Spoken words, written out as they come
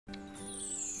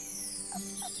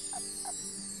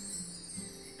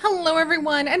Hello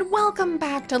everyone and welcome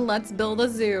back to Let's Build a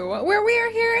Zoo, where we are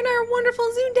here in our wonderful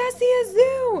Zoodesia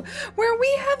Zoo, where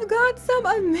we have got some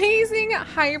amazing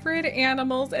hybrid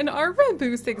animals in our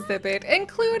Raboose exhibit,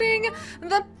 including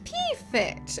the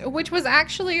Pea-Fit, which was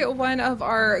actually one of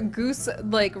our goose,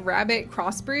 rabbit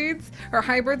crossbreeds, or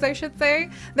hybrids I should say,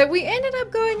 that we ended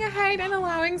up going ahead and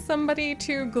allowing somebody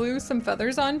to glue some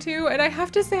feathers onto, and I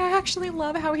have to say I actually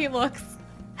love how he looks.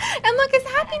 And look, his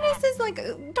happiness is like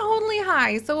totally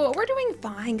high. So we're doing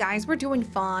fine, guys. We're doing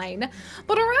fine.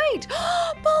 But all right,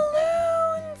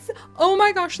 balloons. Oh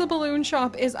my gosh, the balloon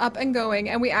shop is up and going.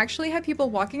 And we actually have people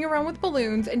walking around with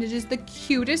balloons. And it is the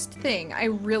cutest thing. I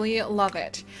really love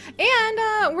it.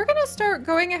 And we're going to start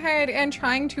going ahead and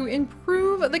trying to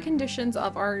improve the conditions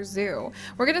of our zoo.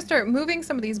 We're going to start moving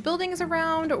some of these buildings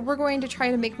around. We're going to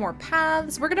try to make more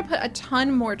paths. We're going to put a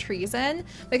ton more trees in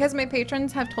because my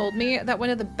patrons have told me that one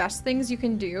of the best things you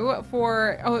can do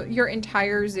for your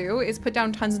entire zoo is put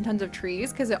down tons and tons of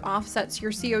trees because it offsets your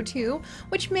CO2,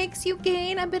 which makes you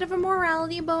gain a bit of a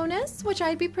morality bonus, which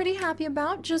I'd be pretty happy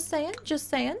about. Just saying, just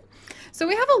saying. So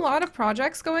we have a lot of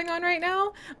projects going on right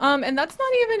now, and that's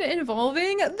not even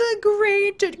involving the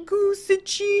great goose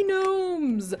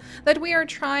genomes that we are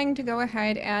trying to go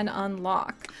ahead and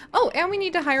unlock. Oh, and we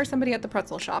need to hire somebody at the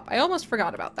pretzel shop. I almost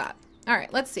forgot about that. All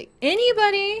right, let's see.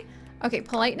 Anybody? Okay,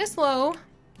 politeness low.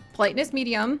 Politeness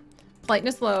medium,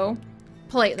 politeness low,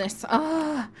 politeness.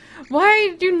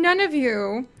 Why do none of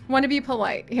you want to be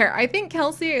polite? Here, I think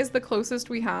Kelsey is the closest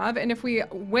we have, and if we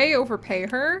way overpay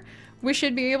her, we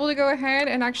should be able to go ahead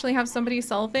and actually have somebody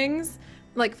sell things.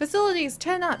 Like facilities,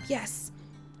 10 up, yes.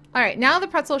 All right, now the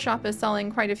pretzel shop is selling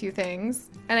quite a few things,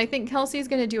 and I think Kelsey's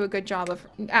going to do a good job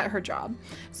at her job.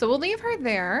 So we'll leave her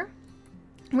there.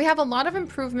 We have a lot of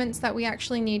improvements that we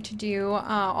actually need to do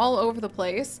all over the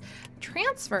place.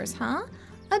 Transfers, huh?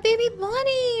 A baby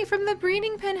bunny from the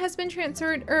breeding pen has been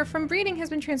transferred, or from breeding has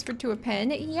been transferred to a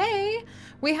pen. Yay!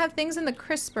 We have things in the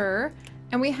CRISPR,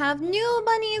 and we have new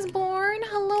bunnies born.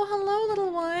 Hello, hello,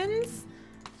 little ones.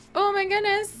 Oh my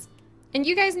goodness. And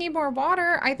you guys need more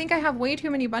water. I think I have way too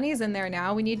many bunnies in there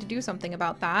now. We need to do something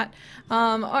about that.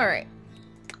 All right.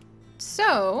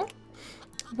 So,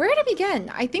 where to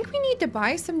begin? I think we need to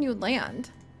buy some new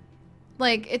land.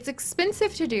 Like, it's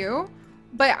expensive to do,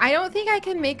 but I don't think I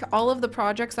can make all of the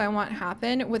projects I want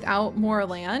happen without more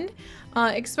land,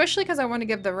 especially because I want to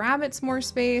give the rabbits more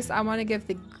space. I want to give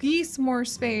the geese more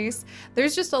space.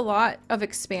 There's just a lot of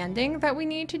expanding that we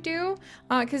need to do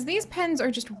because these pens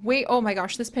are just way, oh my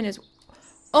gosh, this pen is,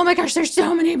 oh my gosh, there's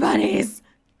so many bunnies.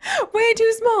 Way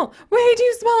too small! Way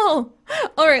too small!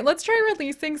 Alright, let's try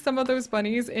releasing some of those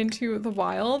bunnies into the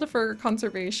wild for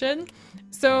conservation.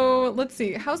 So, let's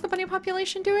see. How's the bunny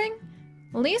population doing?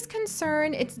 Least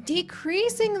concern. It's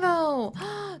decreasing though!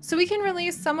 So we can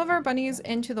release some of our bunnies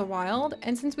into the wild,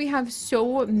 and since we have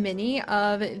so many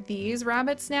of these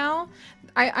rabbits now,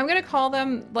 I'm gonna call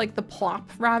them like the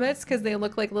plop rabbits because they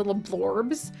look like little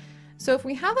blorbs. So if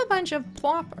we have a bunch of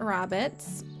plop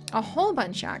rabbits, a whole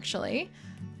bunch actually,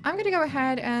 I'm gonna go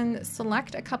ahead and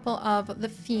select a couple of the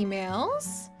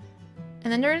females.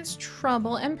 And then there's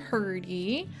Trouble and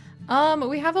Purdy.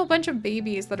 We have a bunch of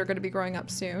babies that are gonna be growing up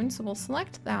soon, so we'll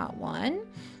select that one.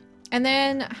 And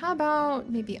then how about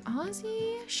maybe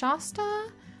Aussie?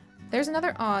 Shasta? There's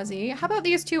another Aussie. How about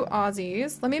these two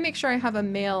Aussies? Let me make sure I have a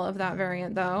male of that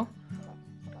variant though.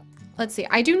 Let's see,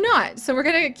 I do not. So we're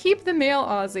gonna keep the male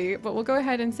Aussie, but we'll go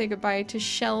ahead and say goodbye to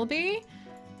Shelby,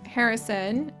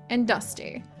 Harrison, and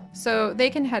Dusty. So they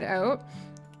can head out.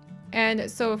 And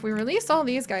so if we release all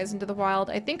these guys into the wild,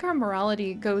 I think our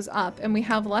morality goes up and we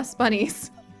have less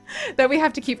bunnies that we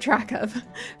have to keep track of.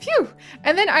 Phew!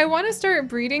 And then I want to start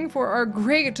breeding for our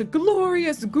great,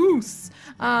 glorious goose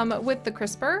with the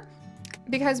CRISPR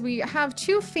because we have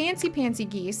two fancy pantsy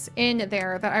geese in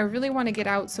there that I really want to get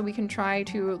out so we can try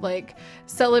to like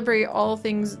celebrate all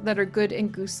things that are good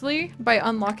and goosely by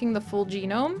unlocking the full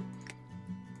genome.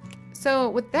 So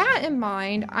with that in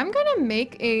mind, I'm gonna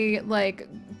make a like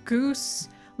goose,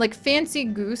 like fancy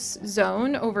goose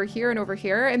zone over here and over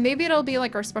here, and maybe it'll be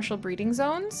like our special breeding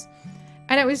zones.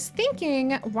 And I was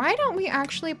thinking, why don't we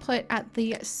actually put at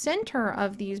the center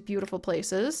of these beautiful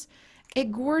places a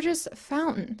gorgeous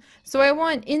fountain? So I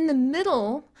want in the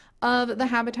middle of the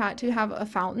habitat to have a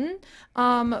fountain,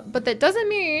 but that doesn't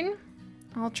mean,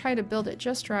 I'll try to build it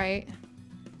just right.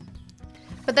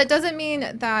 But that doesn't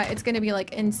mean that it's going to be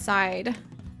like inside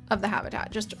of the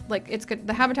habitat. Just like it's good.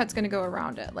 The habitat's going to go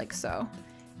around it like so.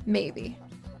 Maybe.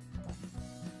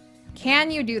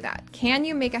 Can you do that? Can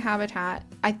you make a habitat?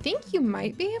 I think you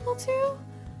might be able to.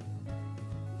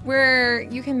 Where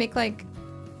you can make like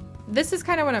this is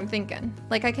kind of what I'm thinking.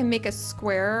 Like I can make a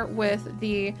square with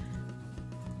the...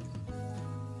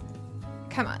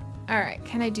 Come on. All right,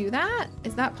 can I do that?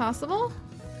 Is that possible?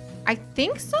 I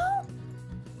think so?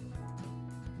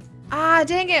 Ah,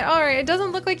 dang it. All right, it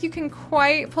doesn't look like you can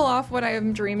quite pull off what I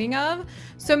am dreaming of.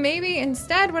 So maybe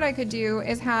instead what I could do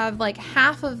is have like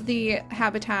half of the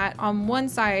habitat on one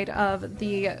side of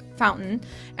the fountain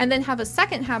and then have a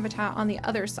second habitat on the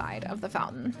other side of the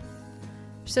fountain.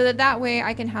 So that way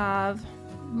I can have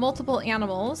multiple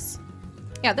animals.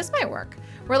 Yeah, this might work.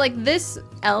 Where like this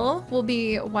L will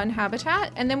be one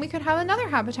habitat and then we could have another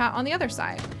habitat on the other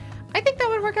side. I think that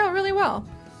would work out really well.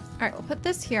 All right, we'll put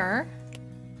this here.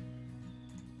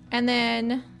 And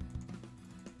then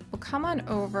we'll come on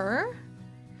over.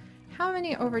 How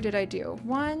many over did I do?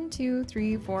 1, 2,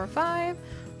 3, 4, 5.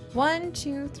 1,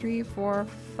 2, 3, 4,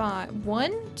 5.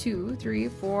 1, 2, 3,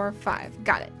 4, 5.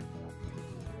 Got it.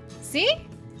 See?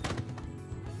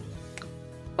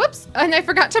 Whoops, and I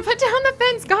forgot to put down the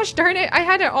fence. Gosh darn it. I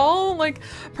had it all like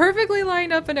perfectly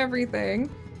lined up and everything.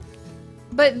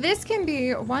 But this can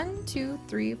be 1, 2,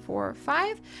 3, 4,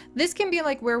 5. This can be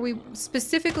like where we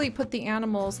specifically put the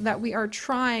animals that we are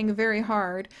trying very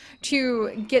hard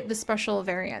to get the special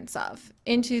variants of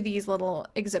into these little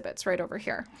exhibits right over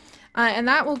here. And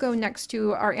that will go next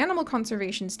to our animal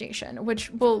conservation station, which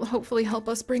will hopefully help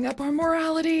us bring up our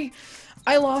morality.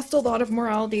 I lost a lot of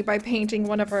morality by painting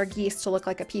one of our geese to look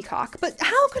like a peacock, but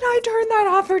how could I turn that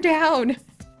off or down?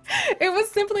 It was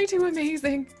simply too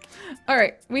amazing. All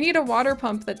right, we need a water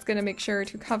pump that's gonna make sure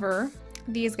to cover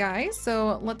these guys.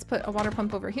 So let's put a water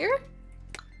pump over here.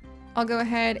 I'll go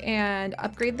ahead and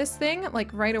upgrade this thing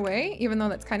like right away, even though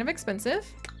that's kind of expensive.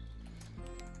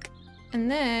 And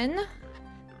then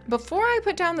before I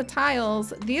put down the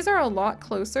tiles, these are a lot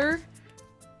closer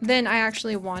than I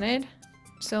actually wanted.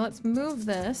 So let's move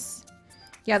this.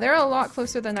 Yeah, they're a lot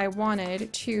closer than I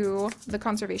wanted to the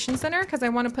conservation center because I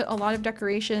want to put a lot of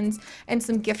decorations and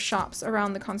some gift shops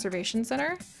around the conservation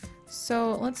center.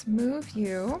 So let's move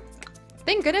you.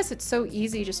 Thank goodness it's so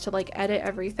easy just to like edit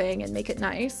everything and make it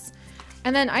nice.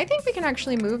 And then I think we can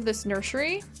actually move this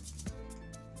nursery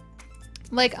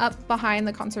like up behind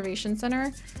the conservation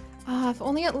center. Oh, if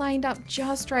only it lined up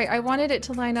just right. I wanted it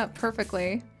to line up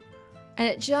perfectly and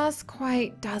it just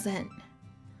quite doesn't.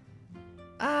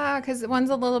 Because one's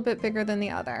a little bit bigger than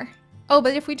the other. Oh,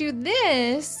 but if we do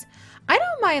this, I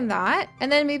don't mind that.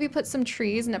 And then maybe put some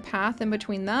trees and a path in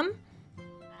between them.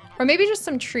 Or maybe just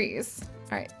some trees.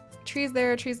 All right, trees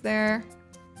there, trees there.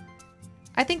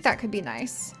 I think that could be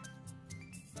nice.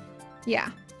 Yeah.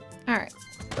 All right,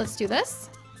 let's do this.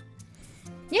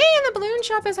 Yay, and the balloon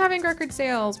shop is having record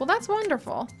sales. Well, that's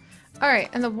wonderful. All right,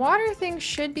 and the water thing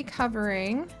should be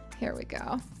covering. Here we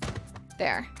go.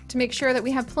 There, to make sure that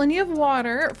we have plenty of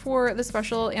water for the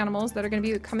special animals that are going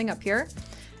to be coming up here.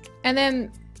 And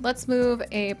then let's move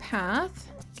a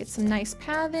path, get some nice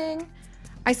pathing.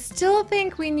 I still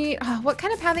think we need, what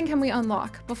kind of pathing can we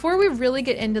unlock before we really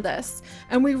get into this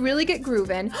and we really get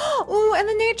grooving? Oh, and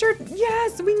the nature,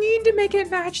 yes, we need to make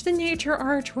it match the nature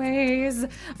archways.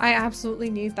 I absolutely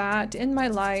need that in my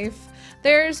life.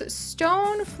 There's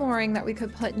stone flooring that we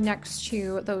could put next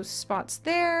to those spots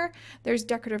there. There's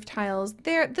decorative tiles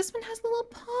there. This one has little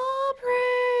paw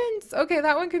prints. Okay,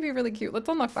 that one could be really cute. Let's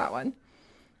unlock that one.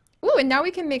 Ooh, and now we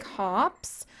can make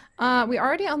hops. We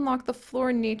already unlocked the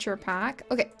floor nature pack.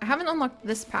 Okay, I haven't unlocked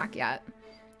this pack yet.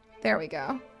 There we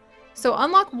go. So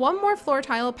unlock one more floor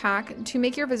tile pack to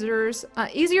make your visitors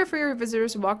easier for your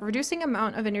visitors to walk, reducing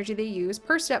amount of energy they use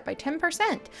per step by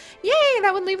 10%. Yay!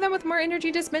 That would leave them with more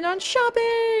energy to spend on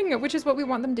shopping, which is what we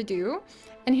want them to do.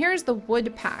 And here's the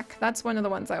wood pack. That's one of the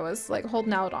ones I was like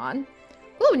holding out on.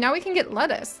 Ooh, now we can get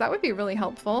lettuce. That would be really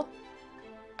helpful.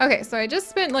 Okay, so I just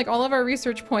spent like all of our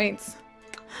research points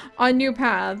on new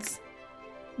paths,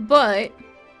 but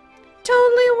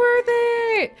totally worth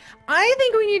it. I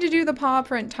think we need to do the paw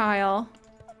print tile.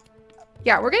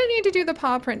 Yeah, we're gonna need to do the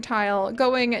paw print tile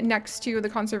going next to the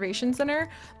conservation center.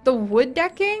 The wood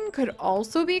decking could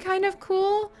also be kind of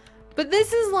cool, but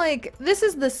this is like, this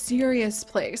is the serious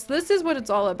place. This is what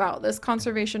it's all about, this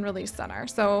conservation release center.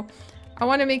 So I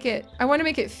want to make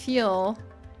it feel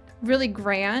really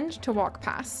grand to walk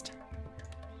past.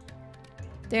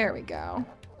 There we go.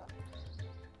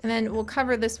 And then we'll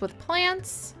cover this with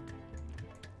plants.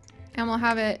 And we'll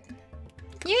have it,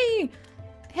 yay!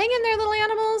 Hang in there, little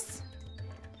animals!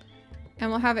 And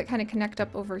we'll have it kind of connect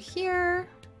up over here.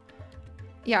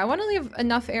 Yeah, I want to leave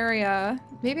enough area.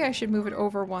 Maybe I should move it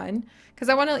over one. Because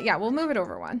I want to, yeah, we'll move it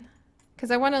over one.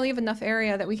 Because I want to leave enough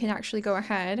area that we can actually go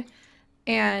ahead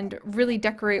and really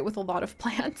decorate with a lot of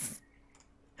plants.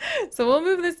 So we'll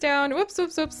move this down. Whoops,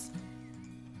 whoops, whoops.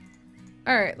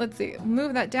 All right, let's see.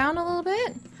 Move that down a little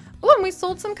bit. Oh, and we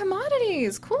sold some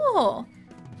commodities. Cool.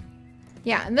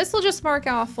 Yeah, and this will just mark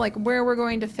off like where we're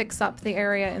going to fix up the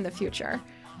area in the future.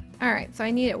 All right, so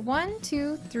I need it 1,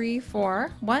 2, 3,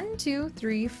 4. 1, 2,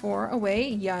 3, 4 away.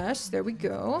 Yes, there we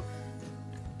go.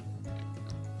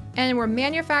 And we're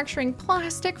manufacturing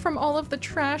plastic from all of the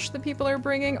trash that people are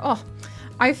bringing. Oh,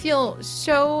 I feel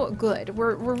so good.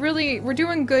 We're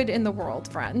doing good in the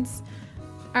world, friends.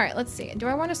 All right, let's see. Do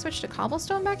I want to switch to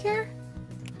cobblestone back here?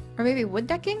 Or maybe wood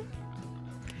decking?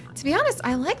 To be honest,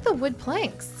 I like the wood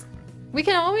planks. We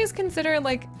can always consider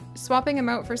like swapping them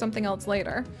out for something else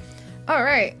later. All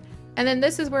right. And then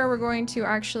this is where we're going to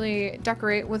actually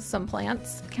decorate with some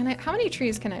plants. How many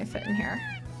trees can I fit in here?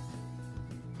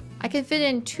 I can fit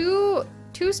in two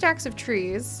stacks of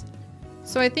trees.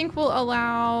 So I think we'll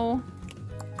allow,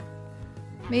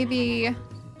 maybe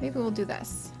we'll do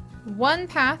this. One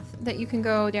path that you can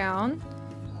go down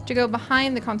to go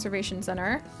behind the conservation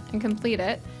center and complete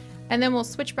it. And then we'll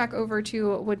switch back over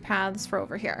to wood paths for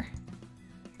over here.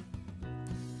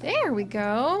 There we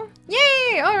go.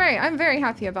 Yay! All right, I'm very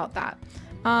happy about that.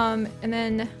 And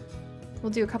then we'll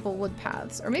do a couple wood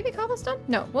paths. Or maybe cobblestone?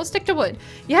 No, we'll stick to wood.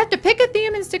 You have to pick a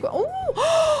theme and stick with...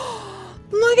 Oh!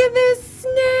 Look at this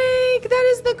snake!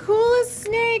 That is the coolest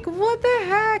snake! What the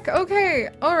heck? Okay,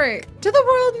 all right. To the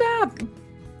world map!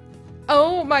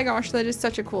 Oh my gosh, that is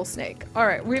such a cool snake. All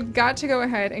right, we've got to go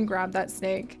ahead and grab that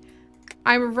snake.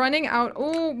 I'm running out.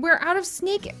 Oh, we're out of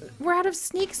snake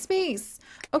space.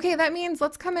 Okay, that means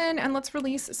let's come in and let's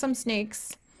release some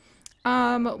snakes.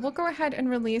 We'll go ahead and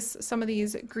release some of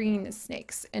these green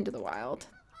snakes into the wild.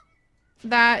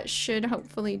 That should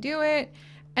hopefully do it.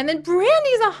 And then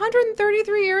Brandy's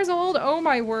 133 years old. Oh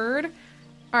my word.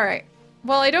 All right.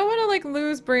 Well, I don't want to like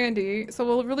lose Brandy, so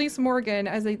we'll release Morgan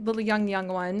as a little young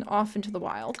one off into the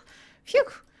wild. Phew.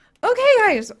 Okay,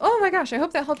 guys. Oh my gosh, I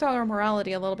hope that helped out our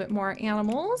morality a little bit more.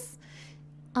 Animals.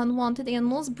 Unwanted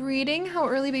animals breeding, how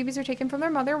early babies are taken from their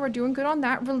mother. We're doing good on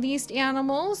that. Released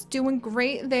animals, doing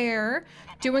great there.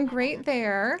 Doing great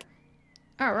there.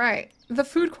 All right. The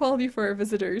food quality for our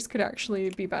visitors could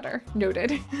actually be better.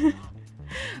 Noted. All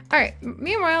right.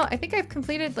 Meanwhile, I think I've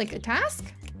completed like a task.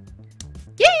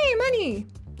 Yay, money!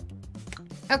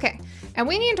 Okay. And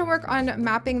we need to work on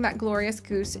mapping that glorious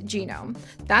goose genome.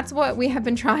 That's what we have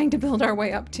been trying to build our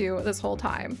way up to this whole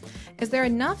time. Is there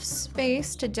enough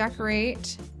space to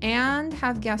decorate and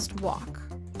have guests walk?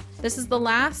 This is the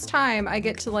last time I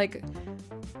get to like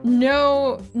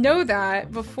know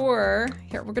that before.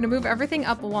 Here, we're gonna move everything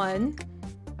up one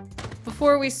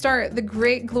before we start the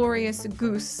great glorious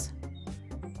goose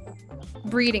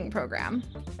breeding program.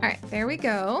 All right, there we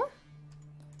go.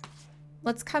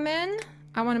 Let's come in.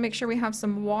 I want to make sure we have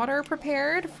some water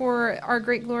prepared for our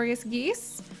great glorious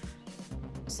geese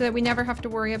so that we never have to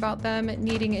worry about them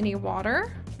needing any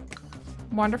water.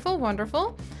 Wonderful,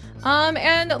 wonderful.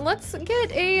 And let's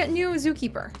get a new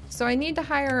zookeeper. So I need to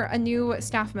hire a new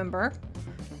staff member.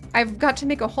 I've got to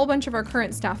make a whole bunch of our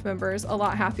current staff members a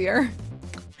lot happier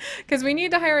because we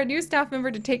need to hire a new staff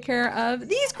member to take care of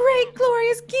these great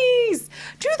glorious geese.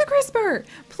 To the CRISPR,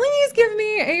 please give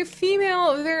me a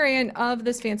female variant of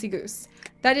this fancy goose.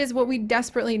 That is what we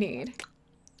desperately need.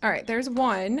 All right, there's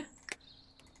one.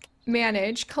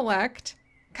 Manage, collect.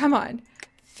 Come on.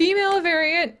 Female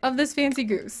variant of this fancy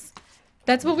goose.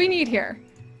 That's what we need here.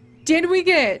 Did we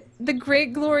get the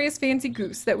great glorious fancy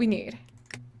goose that we need?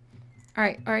 All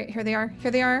right, here they are. Here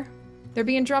they are. They're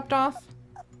being dropped off.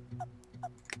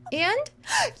 And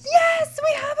yes,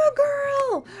 we have a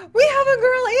girl. We have a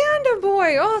girl and a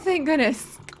boy. Oh, thank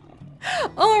goodness.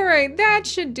 All right, that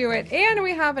should do it. And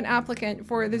we have an applicant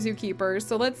for the zookeeper.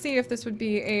 So let's see if this would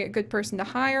be a good person to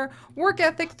hire. Work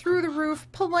ethic through the roof.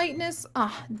 Politeness.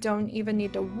 Don't even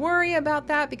need to worry about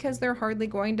that because they're hardly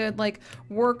going to like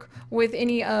work with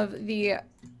any of the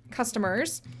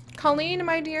customers. Colleen,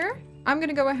 my dear, I'm going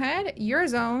to go ahead. Your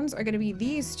zones are going to be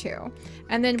these two.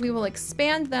 And then we will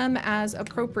expand them as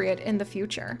appropriate in the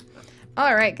future.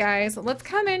 All right, guys, let's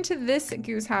come into this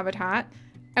goose habitat.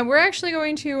 And we're actually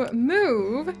going to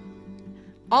move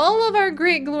all of our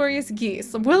great glorious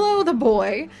geese. Willow the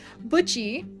boy,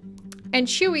 Butchie, and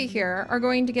Chewy here are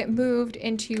going to get moved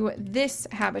into this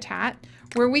habitat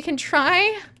where we can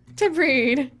try to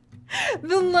breed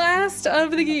the last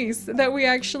of the geese that we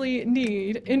actually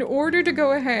need in order to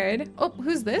go ahead. Oh,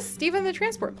 who's this? Stephen the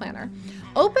transport planner.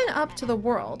 Open up to the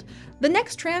world. The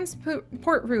next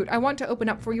transport route I want to open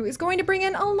up for you is going to bring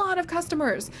in a lot of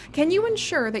customers. Can you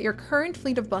ensure that your current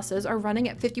fleet of buses are running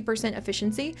at 50%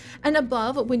 efficiency and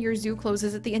above when your zoo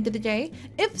closes at the end of the day?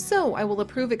 If so, I will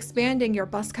approve expanding your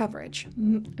bus coverage.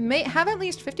 May have at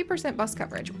least 50% bus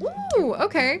coverage. Ooh,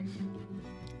 okay.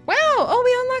 Wow! Oh,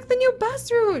 we unlocked the new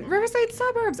bus route! Riverside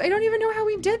Suburbs! I don't even know how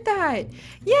we did that!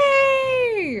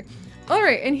 Yay!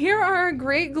 Alright, and here are our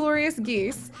great glorious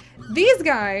geese. These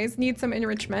guys need some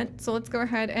enrichment, so let's go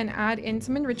ahead and add in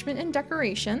some enrichment and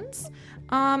decorations.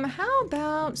 How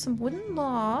about some wooden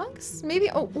logs? Maybe,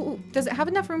 oh, does it have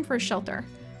enough room for a shelter?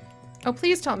 Oh,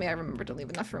 please tell me I remember to leave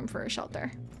enough room for a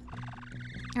shelter.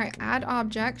 Alright, add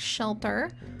object, shelter.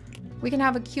 We can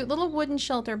have a cute little wooden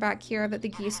shelter back here that the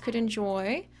geese could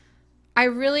enjoy. I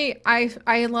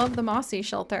love the mossy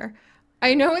shelter.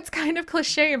 I know it's kind of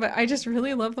cliche, but I just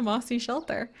really love the mossy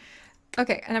shelter.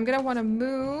 Okay, and I'm gonna want to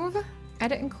move,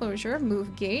 edit enclosure,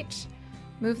 move gate,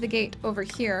 move the gate over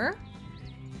here,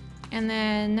 and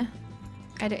then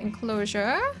edit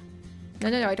enclosure.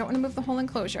 No, I don't want to move the whole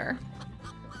enclosure.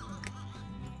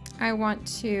 I want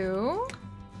to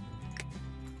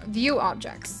view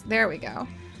objects. There we go.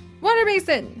 Water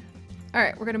basin!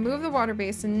 Alright, we're gonna move the water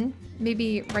basin,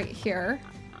 maybe right here.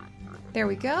 There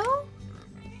we go.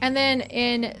 And then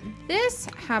in this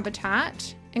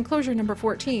habitat, enclosure number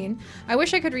 14, I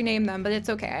wish I could rename them, but it's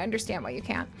okay. I understand why you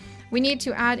can't. We need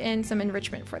to add in some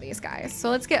enrichment for these guys. So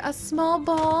let's get a small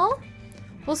ball.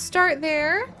 We'll start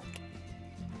there.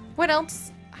 What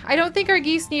else? I don't think our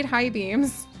geese need high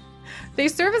beams. They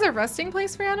serve as a resting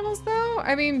place for animals though.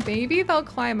 I mean, maybe they'll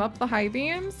climb up the high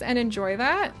beams and enjoy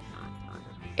that.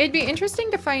 It'd be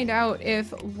interesting to find out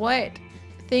if what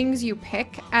things you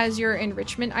pick as your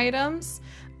enrichment items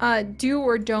do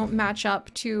or don't match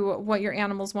up to what your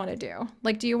animals want to do.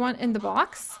 Like, do you want in the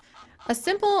box? A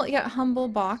simple yet humble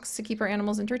box to keep our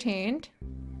animals entertained.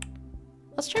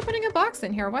 Let's try putting a box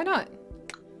in here. Why not?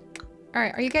 All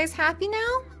right, are you guys happy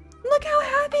now? Look how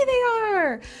happy they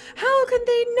are! How could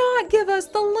they not give us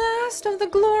the last of the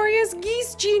glorious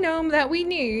geese genome that we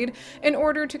need in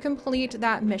order to complete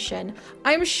that mission?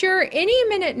 I'm sure any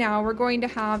minute now we're going to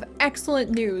have excellent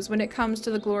news when it comes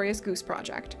to the Glorious Goose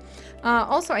Project.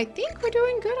 Also, I think we're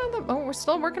doing good on the... Oh, we're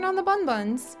still working on the bun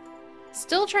buns.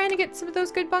 Still trying to get some of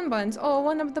those good bun buns. Oh,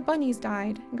 one of the bunnies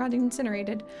died and got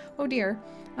incinerated. Oh dear.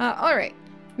 All right.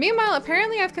 Meanwhile,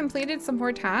 apparently I've completed some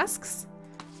more tasks.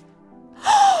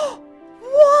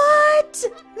 What?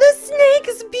 The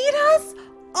snakes beat us?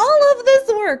 All of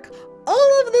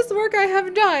this work I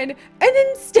have done, and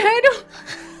instead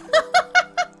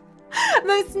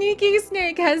the sneaky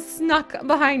snake has snuck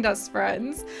behind us,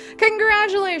 friends.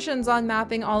 Congratulations on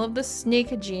mapping all of the snake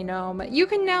genome. You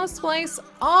can now splice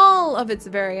all of its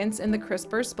variants in the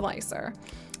CRISPR splicer.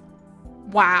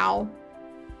 Wow.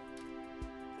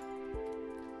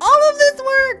 All of this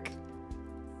work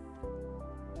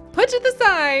put to the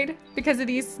side because of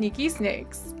these sneaky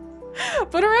snakes.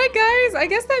 But alright guys, I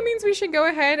guess that means we should go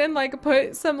ahead and like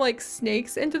put some like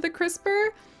snakes into the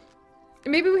CRISPR.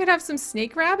 Maybe we could have some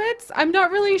snake rabbits? I'm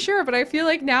not really sure, but I feel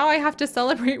like now I have to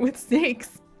celebrate with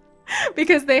snakes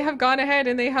because they have gone ahead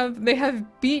and they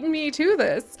have beaten me to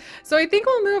this. So I think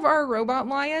we'll move our robot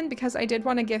lion because I did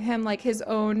want to give him like his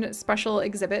own special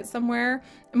exhibit somewhere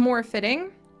more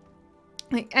fitting.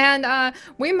 And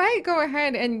we might go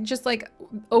ahead and just like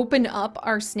open up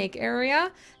our snake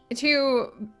area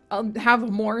to have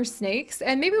more snakes,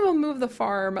 and maybe we'll move the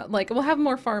farm, like we'll have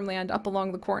more farmland up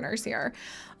along the corners here.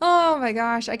 Oh my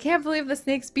gosh, I can't believe the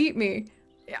snakes beat me.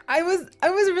 I was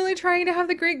really trying to have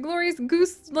the Great Glorious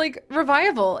Goose like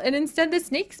revival, and instead the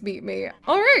snakes beat me.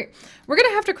 All right, we're gonna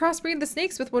have to crossbreed the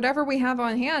snakes with whatever we have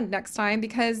on hand next time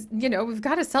because, you know, we've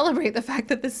got to celebrate the fact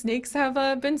that the snakes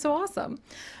have been so awesome.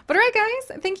 But all right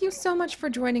guys, thank you so much for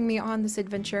joining me on this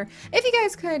adventure. If you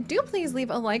guys could, do please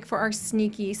leave a like for our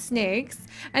sneaky snakes.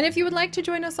 And if you would like to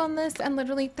join us on this and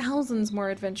literally thousands more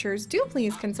adventures, do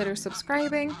please consider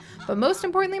subscribing. But most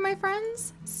importantly, my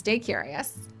friends, stay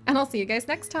curious. And I'll see you guys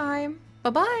next time.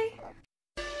 Bye-bye.